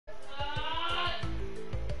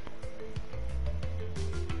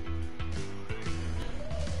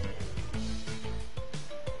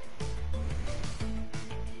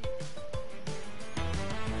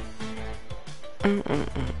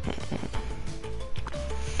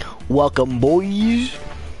Welcome, boys.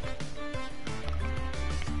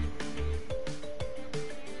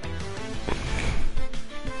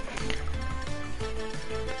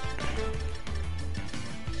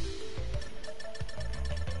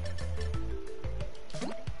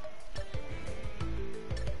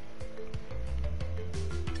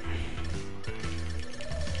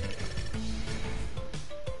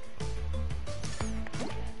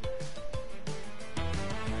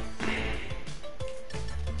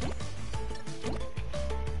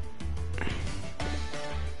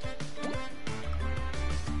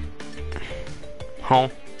 Home.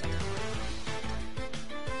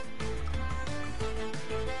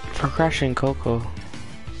 For crashing Coco.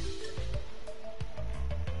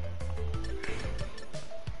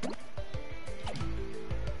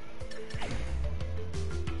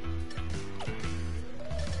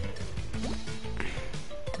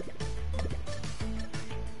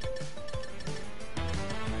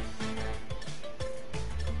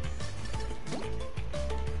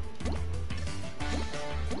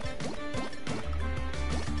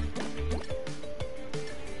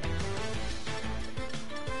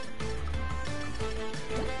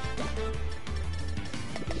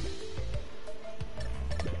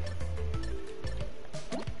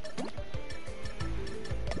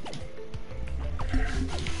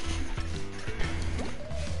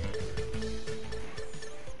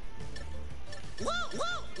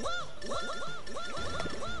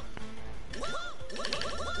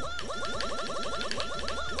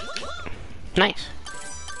 Nice.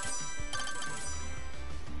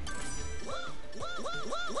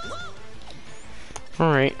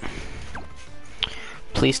 Alright.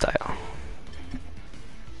 Play style.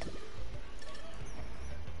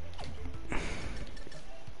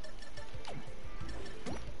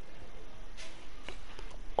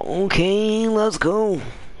 Okay, let's go.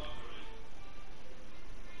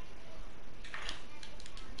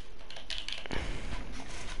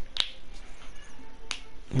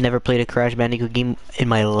 Never played a Crash Bandicoot game in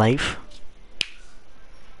my life,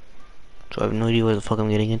 so I have no idea what the fuck I'm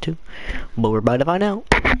getting into, but we're about to find out.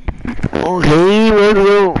 Okay, let's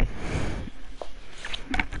go.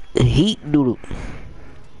 Heat doodle.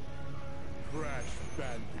 Crash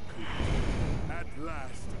Bandicoot. At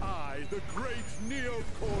last, I, the great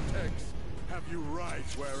Neocortex, have you right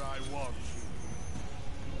where I want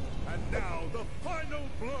you. And now, the final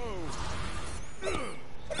blow.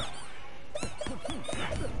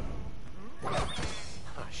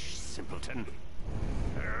 Hush, simpleton.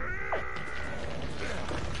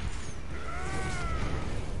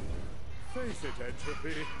 Face it,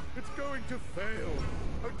 Entropy. It's going to fail.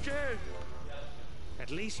 Again. At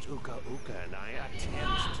least Uka Uka and I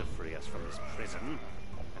attempt to free us from this prison.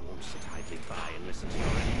 I won't sit idly by and listen to your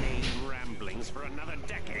inane ramblings for another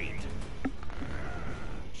decade.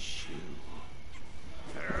 Chew.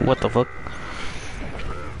 What the fuck?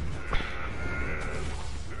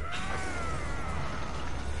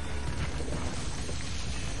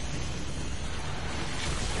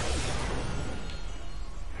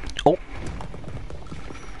 Oh.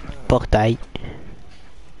 Fuck die.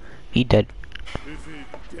 He dead. Is he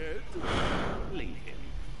dead? Leave him.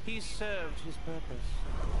 He's served his purpose.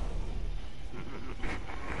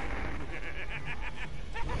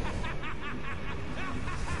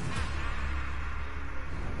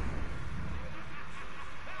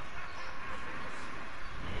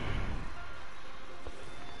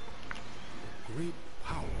 Great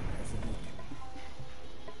power has awoken.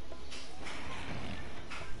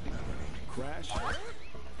 Crash,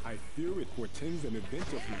 I fear it portends an event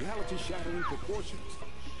of reality-shattering proportions.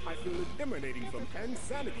 I feel it emanating from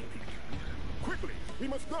insanity. Quickly, we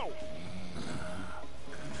must go!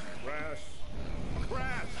 Crash!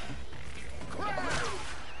 Crash! Crash!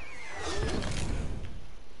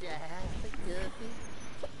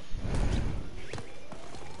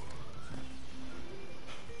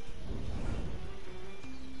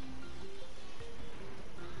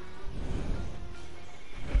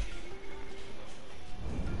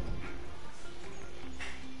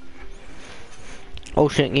 Oh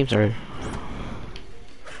shit, game started.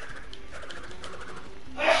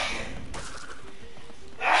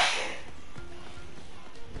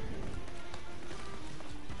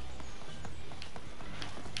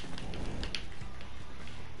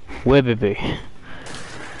 Where baby?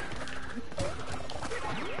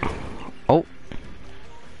 Oh.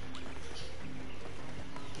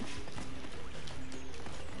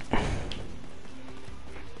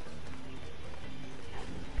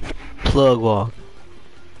 Plug walk.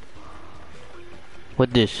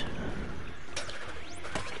 What this?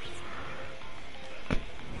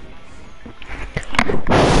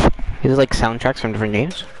 Is it like soundtracks from different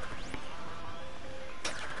games?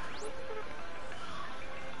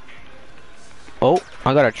 Oh,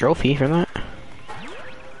 I got a trophy for that.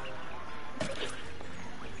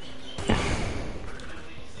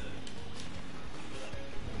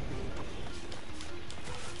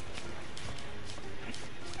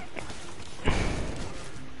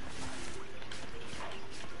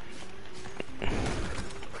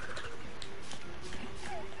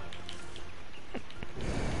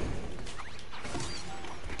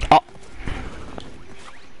 Oh.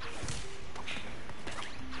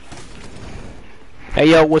 Hey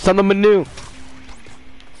yo, what's on the menu?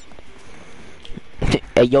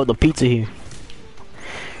 Hey yo, the pizza here.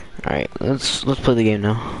 Alright, let's play the game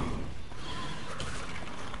now.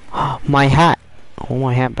 My hat. I want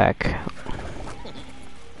my hat back.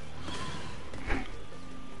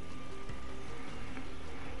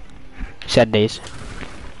 Sad days.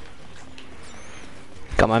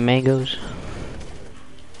 Got my mangoes.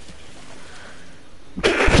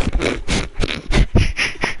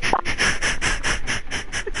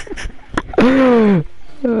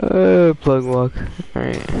 Plug walk.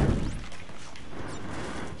 Alright.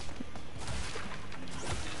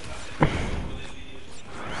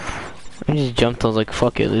 I just jumped, I was like,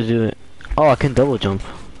 fuck it, let's do it. Oh, I can double jump.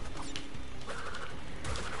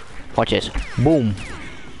 Watch this. Boom.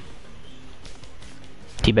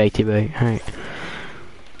 Teabag, teabag. Alright.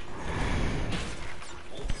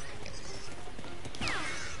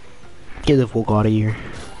 Get the fuck out of here.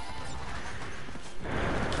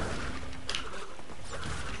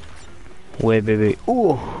 Wait, baby.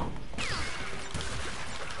 Ooh.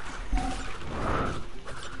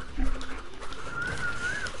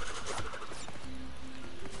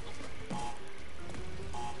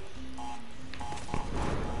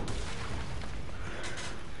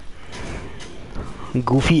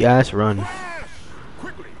 Goofy ass run.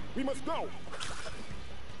 Quickly, we must go.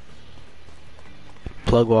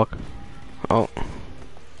 Plug walk. Oh.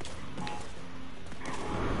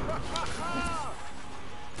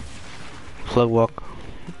 Plug walk.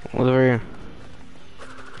 What's over here?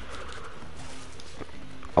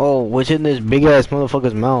 Oh, what's in this big ass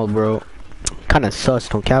motherfucker's mouth, bro? Kinda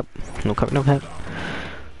sus, no cap. No cap, no cap.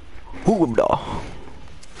 Ooh, blah.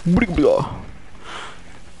 Blah, blah.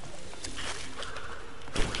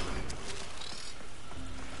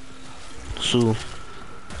 So,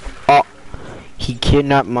 oh, he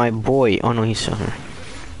kidnapped my boy. Oh no, he's still here.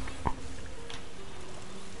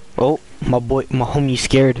 Oh, my boy, my homie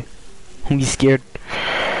scared. Homie scared.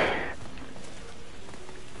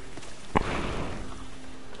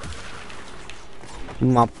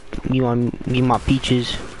 You my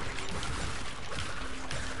peaches.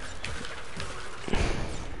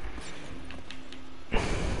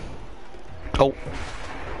 Oh,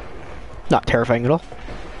 not terrifying at all.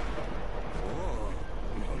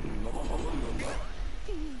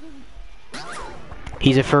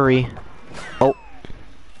 He's a furry. Oh.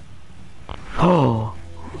 Oh.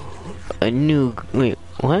 A new. Wait,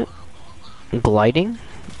 what? Gliding?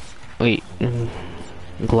 Wait.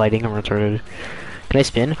 Gliding, I'm retarded. Can I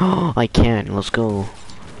spin? Oh, I can. Let's go.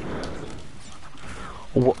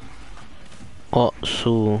 What? Oh,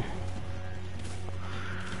 so.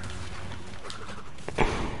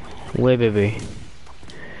 Wait, baby.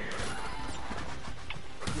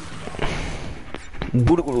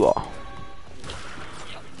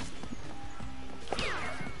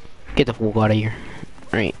 Get the fuck out of here.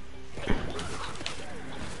 Right.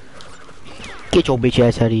 Get your bitch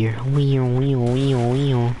ass out of here.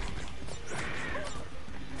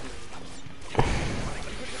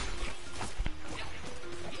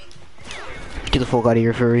 Get the fuck out of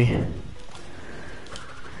here, furry.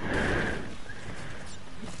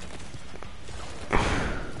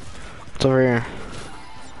 What's over here?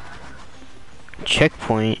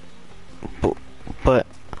 Checkpoint. But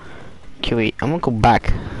okay, wait, I'm gonna go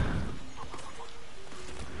back.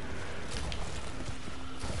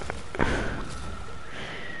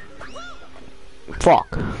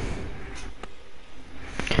 Fuck.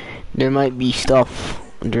 There might be stuff.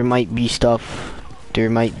 There might be stuff. There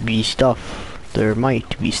might be stuff. There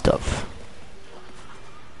might be stuff.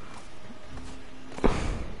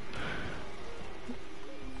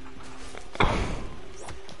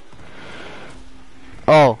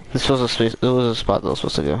 Oh, this was a space. It was a spot that I was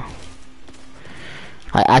supposed to go.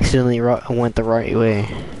 I accidentally went the right way.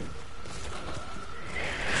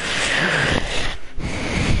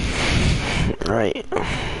 Right.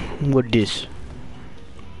 What this?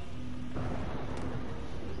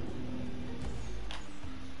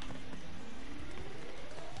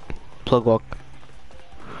 Plug walk.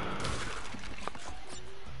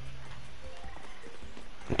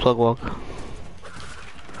 Plug walk.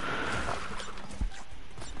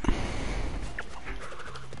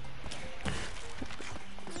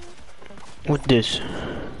 What this?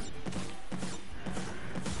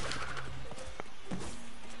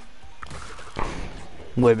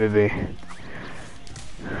 Wait, baby.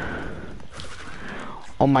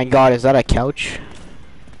 Oh my god, is that a couch?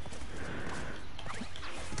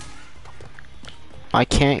 I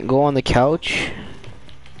can't go on the couch?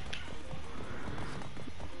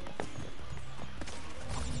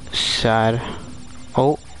 Sad.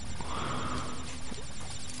 Oh.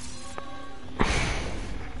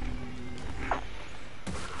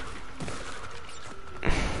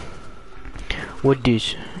 What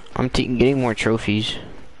this? I'm getting more trophies.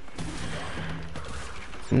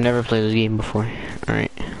 Never played this game before.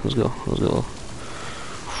 Alright, let's go, let's go.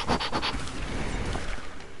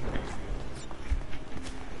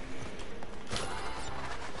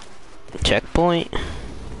 Checkpoint.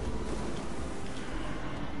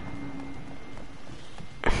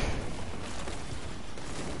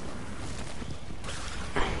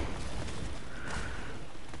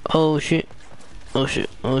 Oh shit. Oh shit,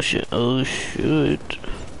 oh shit, oh shit.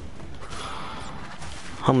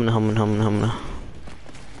 Humna.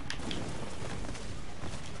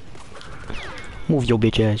 Move your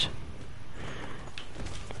bitch ass.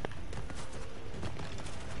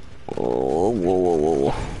 Oh,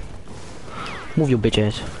 whoa. Move your bitch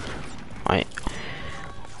ass. Alright.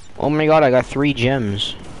 Oh my god, I got 3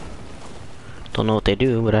 gems. Don't know what they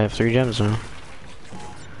do, but I have 3 gems now.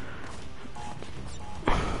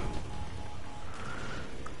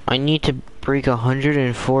 I need to break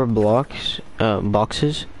 104 boxes.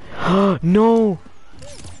 No!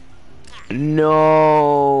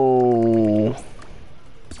 No!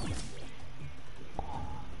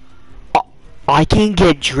 I can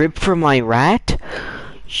get drip from my rat?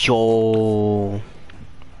 Yo.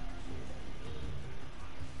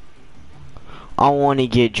 I want to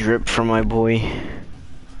get drip from my boy.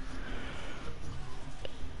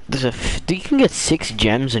 You can get 6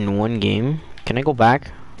 gems in one game. Can I go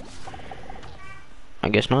back? I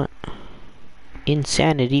guess not.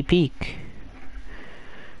 Insanity peak.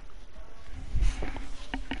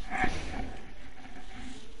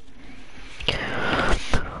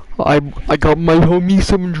 I got my homie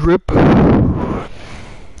some drip.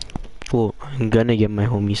 Well, I'm gonna get my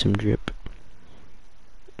homie some drip.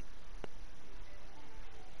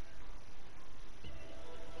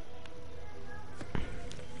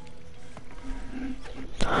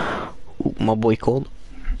 Ooh, my boy cold.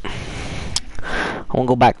 I wanna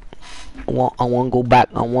go back. I wanna go back.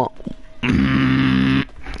 Alright.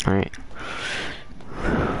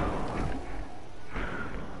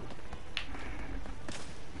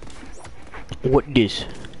 What this?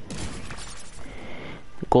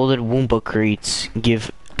 Golden Wumpa crates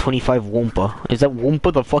give 25 Wumpa. Is that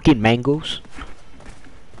Wumpa the fucking mangoes?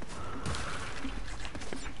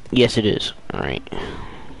 Yes, it is. Alright.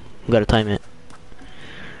 Gotta time it.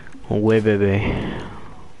 Way, baby.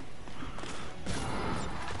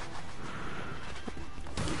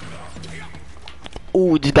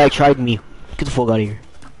 Oh, this guy tried me. Get the fuck out of here.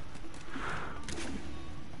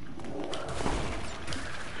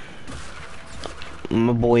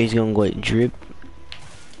 My boy is gonna go drip.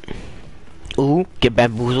 Ooh, get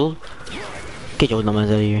bamboozled. Get your dumb ass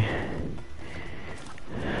out of here.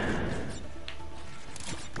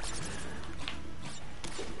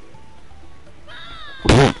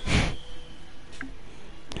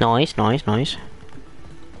 Nice.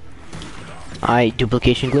 Alright,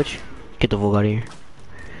 duplication glitch. Get the fuck out of here.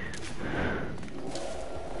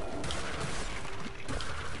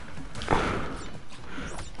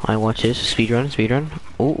 I watch this. Speedrun.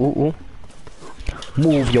 Ooh.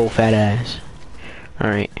 Move your fat ass.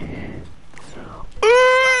 Alright.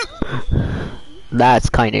 That's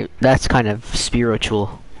kind of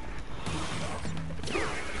spiritual.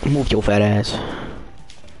 Move your fat ass.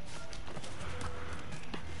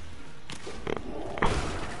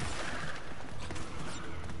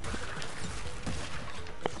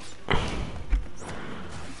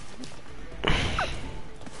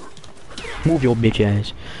 Move your bitch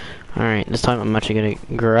ass. Alright, this time I'm actually gonna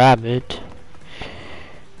grab it.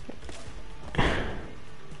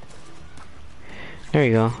 There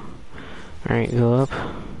you go. Alright, go up.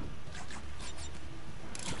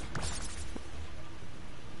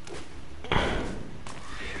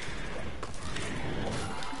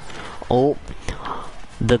 Oh,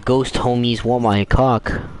 the ghost homies want my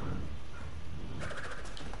cock.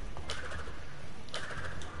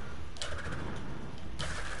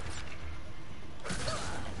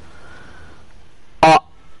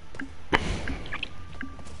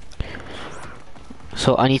 So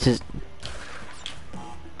So I need to.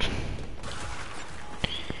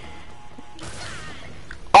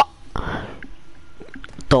 Oh!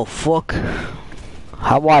 The fuck?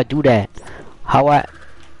 How I do that? How I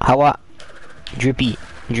drippy.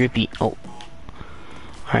 Oh.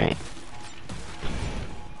 Alright.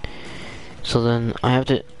 So then I have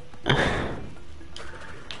to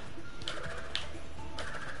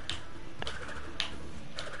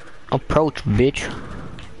approach, bitch.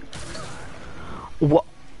 What?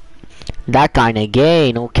 That kinda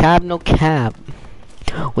gay. No cap, no cap.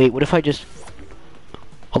 Wait, what if I just...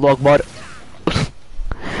 Allah Akbar.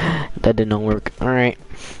 That did not work. Alright.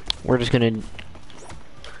 We're just gonna...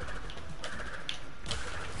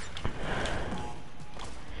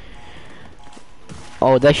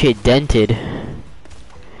 Oh, that shit dented.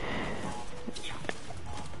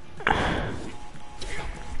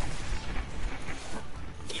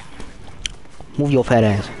 Move your fat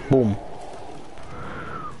ass. Boom.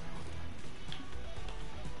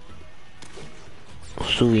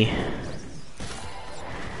 Sui.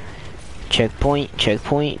 Checkpoint,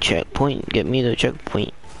 checkpoint, checkpoint. Get me the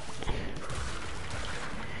checkpoint.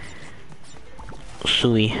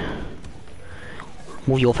 Sui.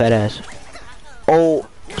 Move your fat ass. Oh,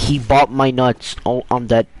 he bought my nuts. Oh, I'm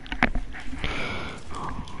dead.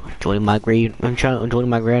 Joining my grave. I'm trying to join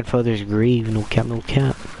my grandfather's grave. No cap, no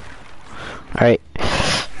cap. Alright.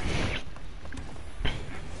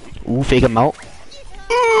 Ooh, fake him out.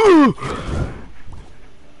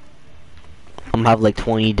 I'm gonna have like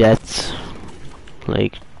 20 deaths.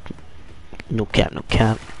 Like, no cap, no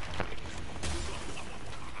cap.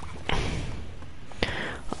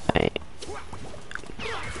 Alright.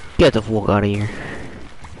 Get the fuck out of here.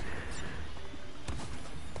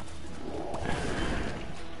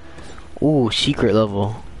 Ooh, secret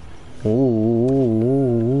level.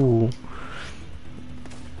 Ooh.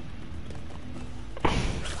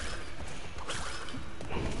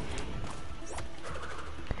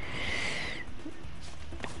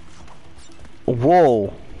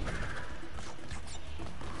 Whoa.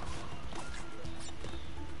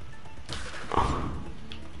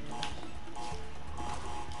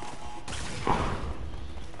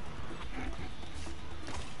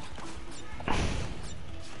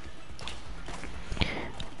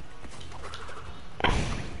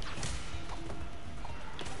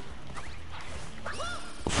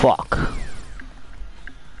 Fuck.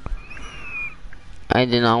 I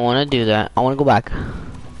did not want to do that. I want to go back.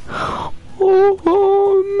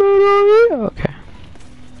 Okay.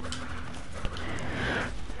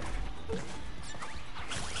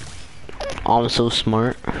 I'm so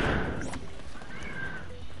smart.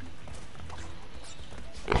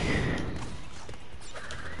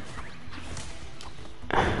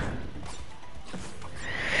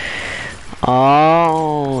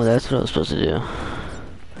 Oh, that's what I was supposed to do.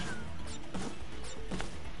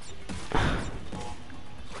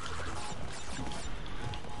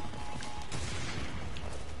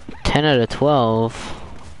 Ten out of 12.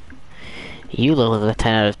 You look like a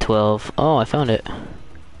 10 out of 12. Oh, I found it.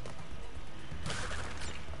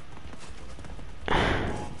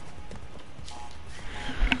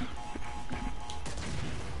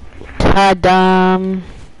 Ta-dam!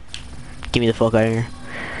 Get me the fuck out of here.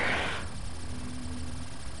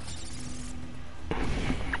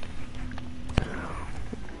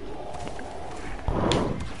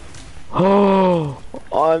 Oh,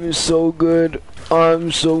 I'm so good.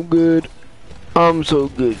 I'm so good. I'm so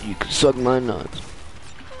good. You can suck my nuts.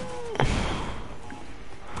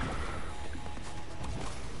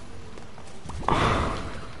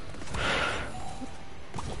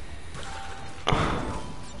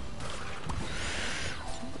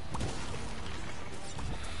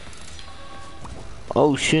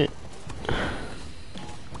 Oh shit.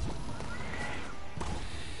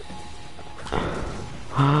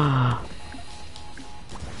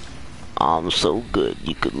 I'm so good,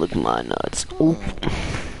 you could lick my nuts. Oop.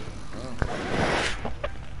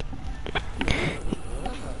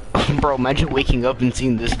 Bro, imagine waking up and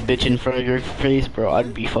seeing this bitch in front of your face, bro.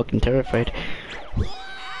 I'd be fucking terrified.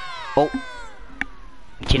 Oh.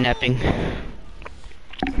 Kidnapping.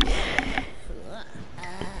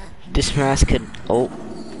 This mask could... Oh.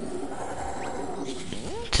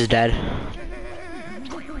 It's his dad.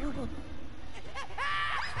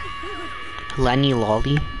 Lanny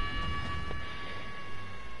Lolly.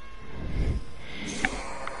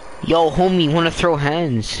 Yo, homie, wanna throw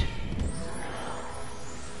hands?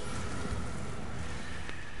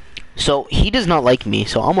 So, he does not like me,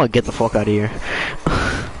 so I'm gonna get the fuck out of here.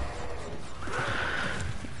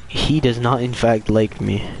 He does not, in fact, like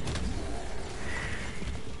me.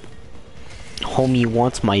 Homie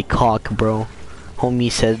wants my cock, bro.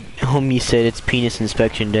 Homie said it's penis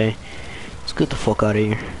inspection day. Let's get the fuck out of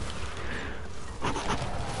here.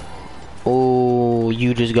 Oh,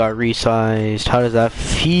 you just got resized. How does that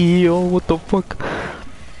feel? What the fuck?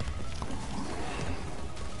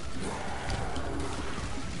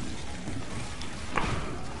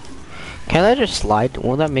 Can I just slide?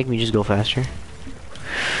 Won't that make me just go faster?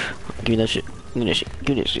 Give me that shit. Give me that shit.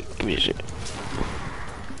 Give me that shit. Give me that shit.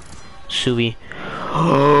 Subi.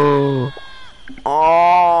 Oh.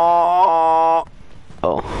 Oh.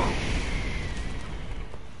 Oh.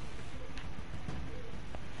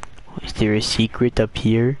 Is there a secret up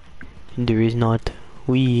here? There is not.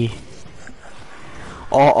 We.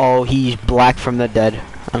 Uh-oh, he's black from the dead.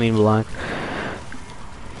 I mean black.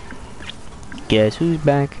 Guess who's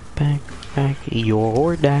back? Back.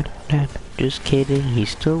 Your dad. Just kidding. He's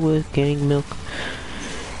still with getting milk.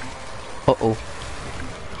 Uh-oh.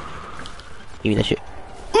 Give me that shit.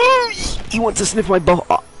 He wants to sniff my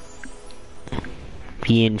butthole.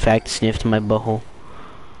 He in fact sniffed my butthole.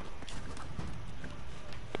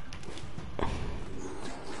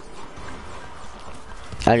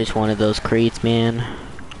 I just wanted those crates, man.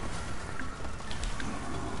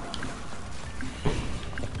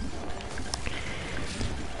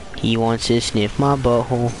 He wants to sniff my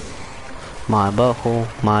butthole.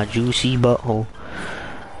 My juicy butthole.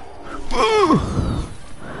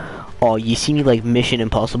 Oh, you see me like Mission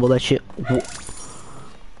Impossible, that shit?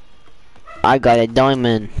 I got a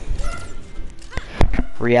diamond.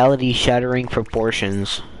 Reality shattering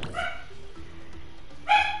proportions.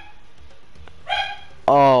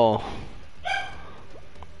 Oh.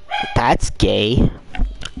 That's gay.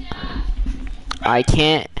 I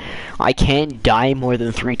can't die more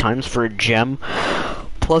than 3 times for a gem.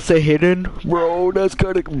 Plus a hidden. Bro, that's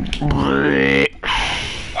kinda...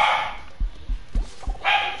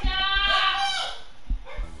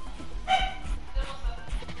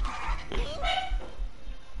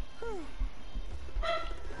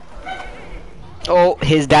 Oh,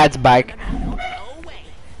 his dad's back.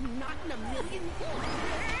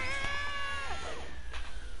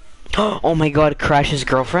 Oh my god, Crash's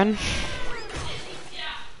girlfriend?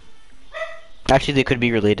 Actually, they could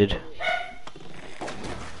be related.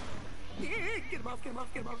 Get him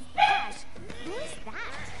off. Crash, who is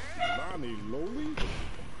that? Lonnie Loli?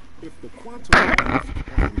 If the quantum...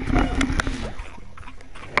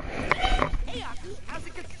 Hey, Aki, how's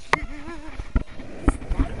it going? Is that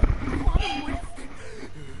quantum rift?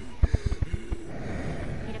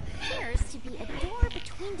 It appears to be a door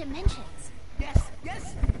between dimensions.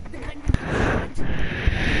 Yes, the kind of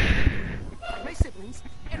my siblings,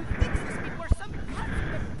 and fix this before some cuts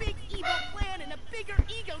with a big evil plan and a bigger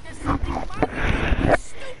ego does something violent.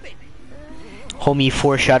 Stupid. Homie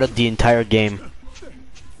foreshadowed the entire game.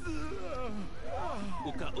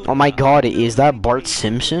 Oh my god, is that Bart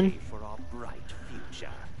Simpson? For our bright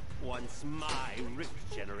future, once my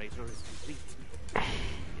rift generator is complete,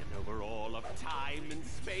 and over all of time and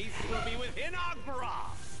space will be within our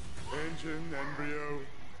grasp. Engine, embryo,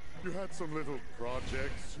 you had some little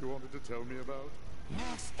projects you wanted to tell me about?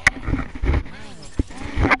 Yes, Dad. I was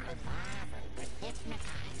born to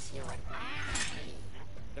hypnotize you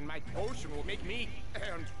and And my potion will make me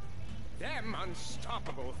and them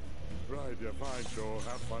unstoppable. Right, yeah, fine, sure.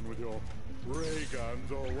 Have fun with your ray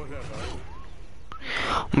guns or whatever.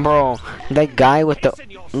 Bro, that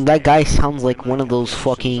guy sounds like one of those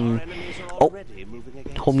fucking... Oh,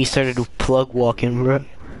 homie started to plug walking, bro.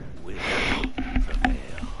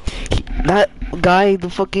 That guy,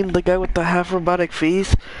 the guy with the half robotic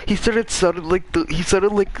face, he sounded like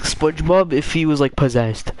SpongeBob if he was like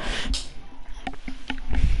possessed.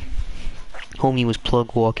 Homie was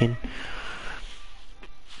plug walking.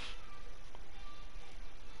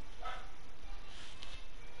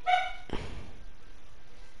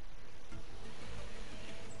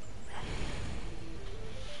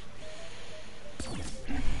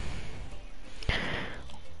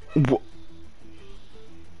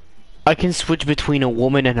 I can switch between a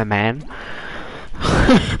woman and a man.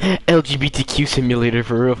 LGBTQ simulator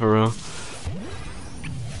for real.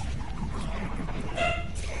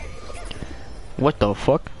 What the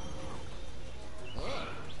fuck?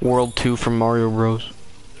 World 2 from Mario Bros.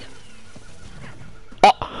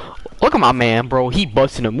 Oh, look at my man, bro. He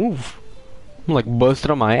busting a move. I'm like busting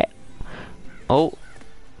on my ass. Oh.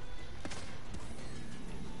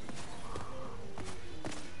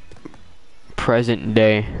 Present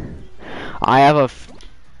day. I have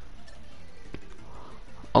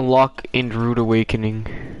a Lock in Rude Awakening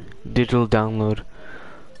digital download.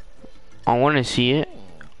 I want to see it.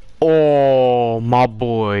 Oh, my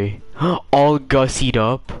boy, all gussied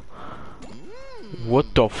up.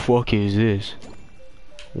 What the fuck is this?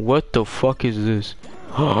 What the fuck is this?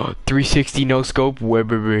 360 no scope,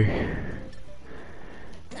 Weber.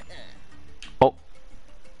 Oh,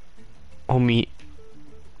 homie.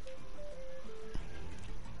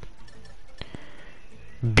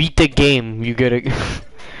 Beat the game. You get it.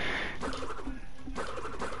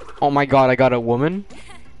 Oh my god, I got a woman.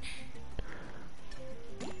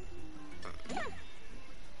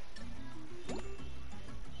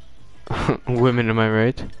 Women, am I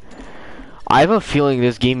right? I have a feeling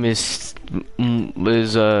this game is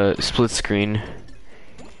split screen.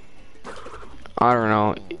 I don't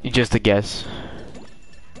know, just a guess.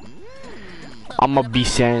 I'ma be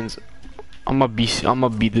Sans. I'ma be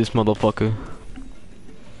this motherfucker.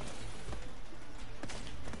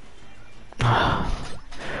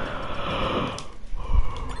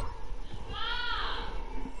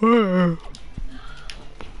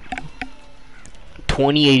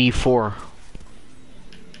 $20.84.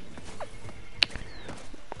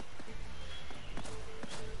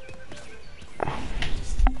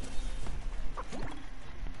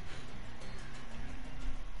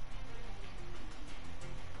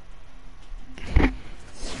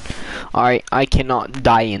 Alright, I cannot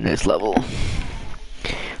die in this level.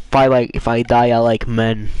 If I die, I like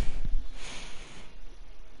men.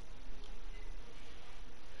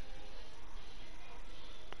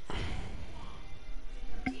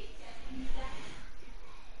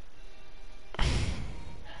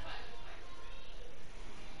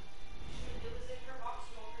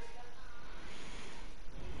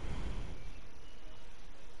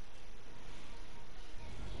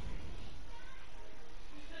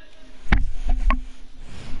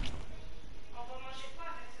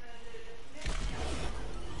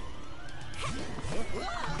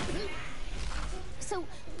 So,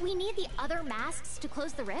 we need the other masks to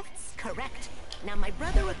close the rifts? Correct. Now my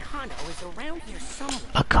brother Akano is around here somewhere.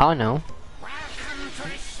 Akano? Welcome to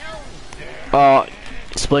the show.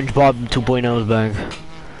 SpongeBob 2.0's back.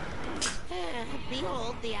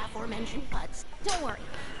 Behold the aforementioned putts. Don't worry.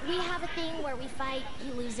 We have a thing where we fight,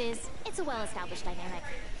 he loses. It's a well-established dynamic.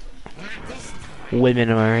 Not this time. Women,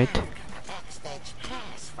 am I right? Got a backstage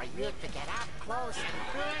pass for you to get up close and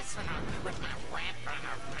personal with my weapon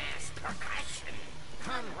of mass percussion.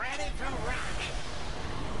 I'm ready to rock.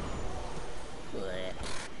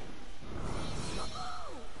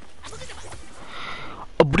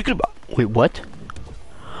 Wait, what?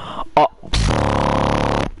 Oh.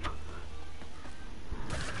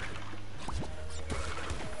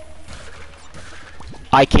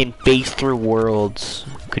 I can phase through worlds.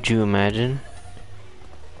 Could you imagine?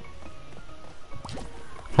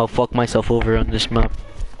 I'll fuck myself over on this map.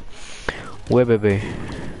 Where, baby?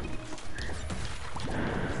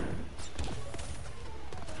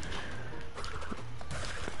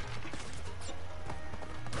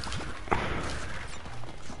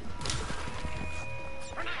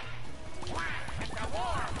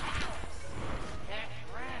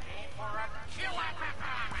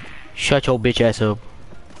 Shut your bitch ass up.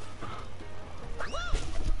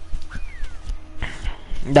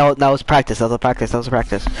 That was practice. That was practice. That was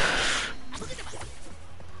practice.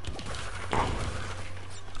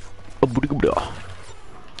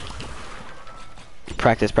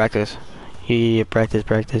 Practice, practice. Yeah, practice,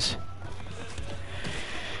 practice.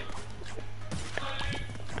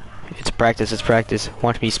 It's practice, it's practice.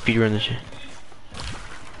 Watch me speedrun this shit.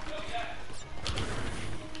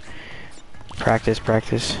 Practice,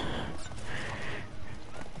 practice.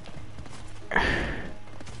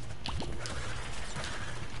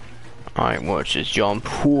 Alright, watch this jump.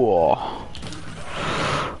 Whoa.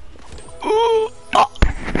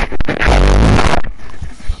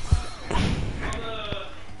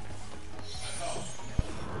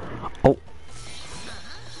 Oh.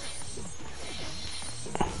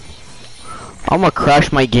 I'm gonna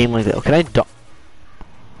crash my game like that. Can I do?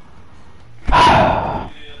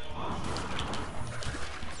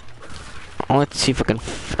 Let's see if I can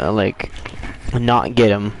like not get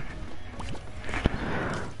him.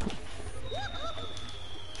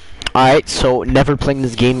 Alright, so never playing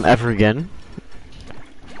this game ever again.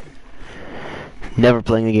 Never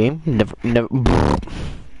playing the game. Never.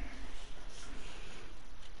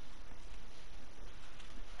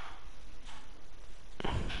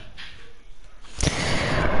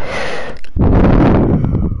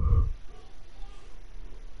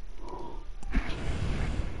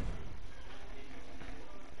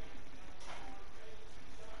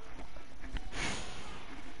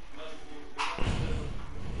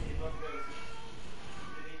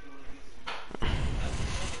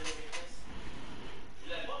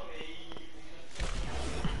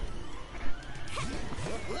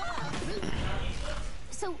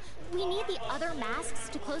 other masks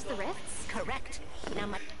to close the rifts? Correct. Now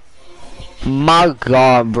My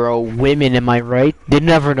god, bro. Women, am I right? They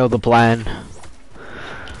never know the plan.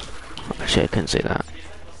 Actually, I couldn't say that.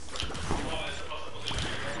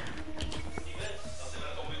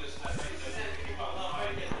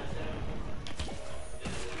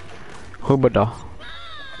 Hubada.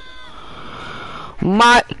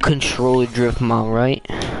 My controller drift, my right?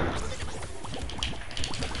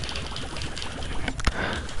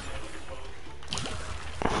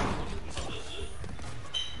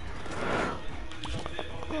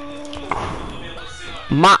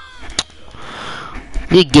 My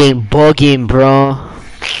this game bugging, bro.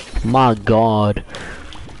 My god.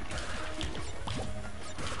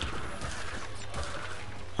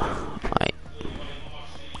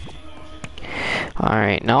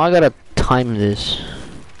 Alright, now I gotta time this.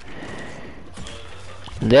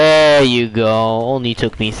 There you go. Only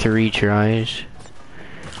took me 3 tries.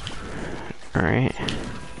 Alright.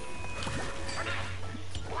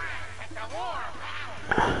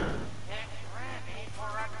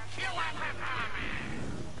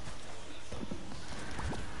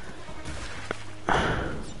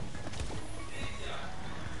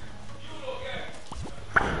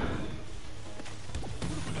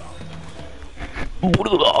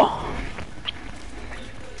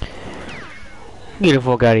 Get the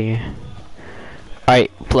fuck out of here.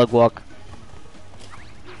 Alright, plug walk.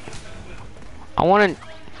 I wanna...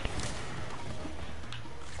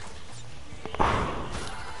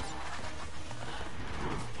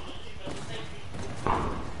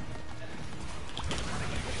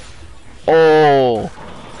 Oh!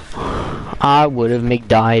 I would have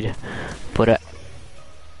died, but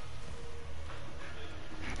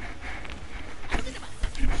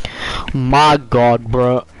my god,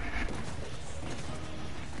 bro.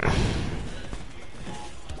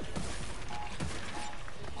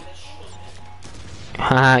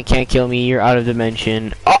 Haha, can't kill me, you're out of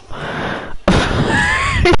dimension. Oh!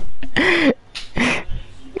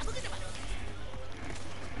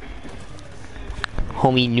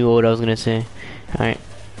 Homie knew what I was gonna say. Alright.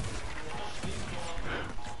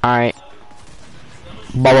 Alright.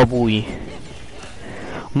 Baba Booey.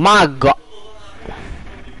 My god.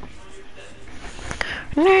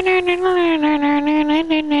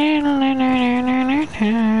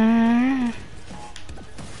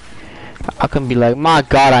 I can be like, my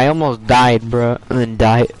god, I almost died, bro, and then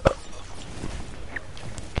died.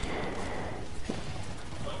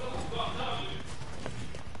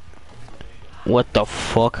 What the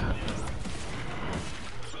fuck?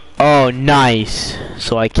 Oh, nice.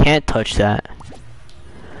 So I can't touch that.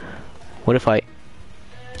 What if I...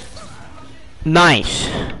 Nice.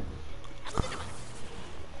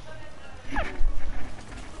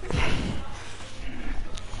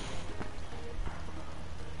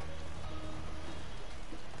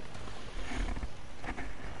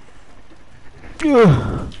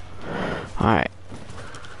 Alright.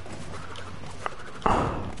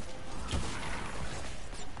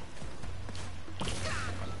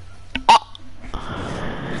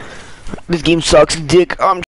 This game sucks dick. I'm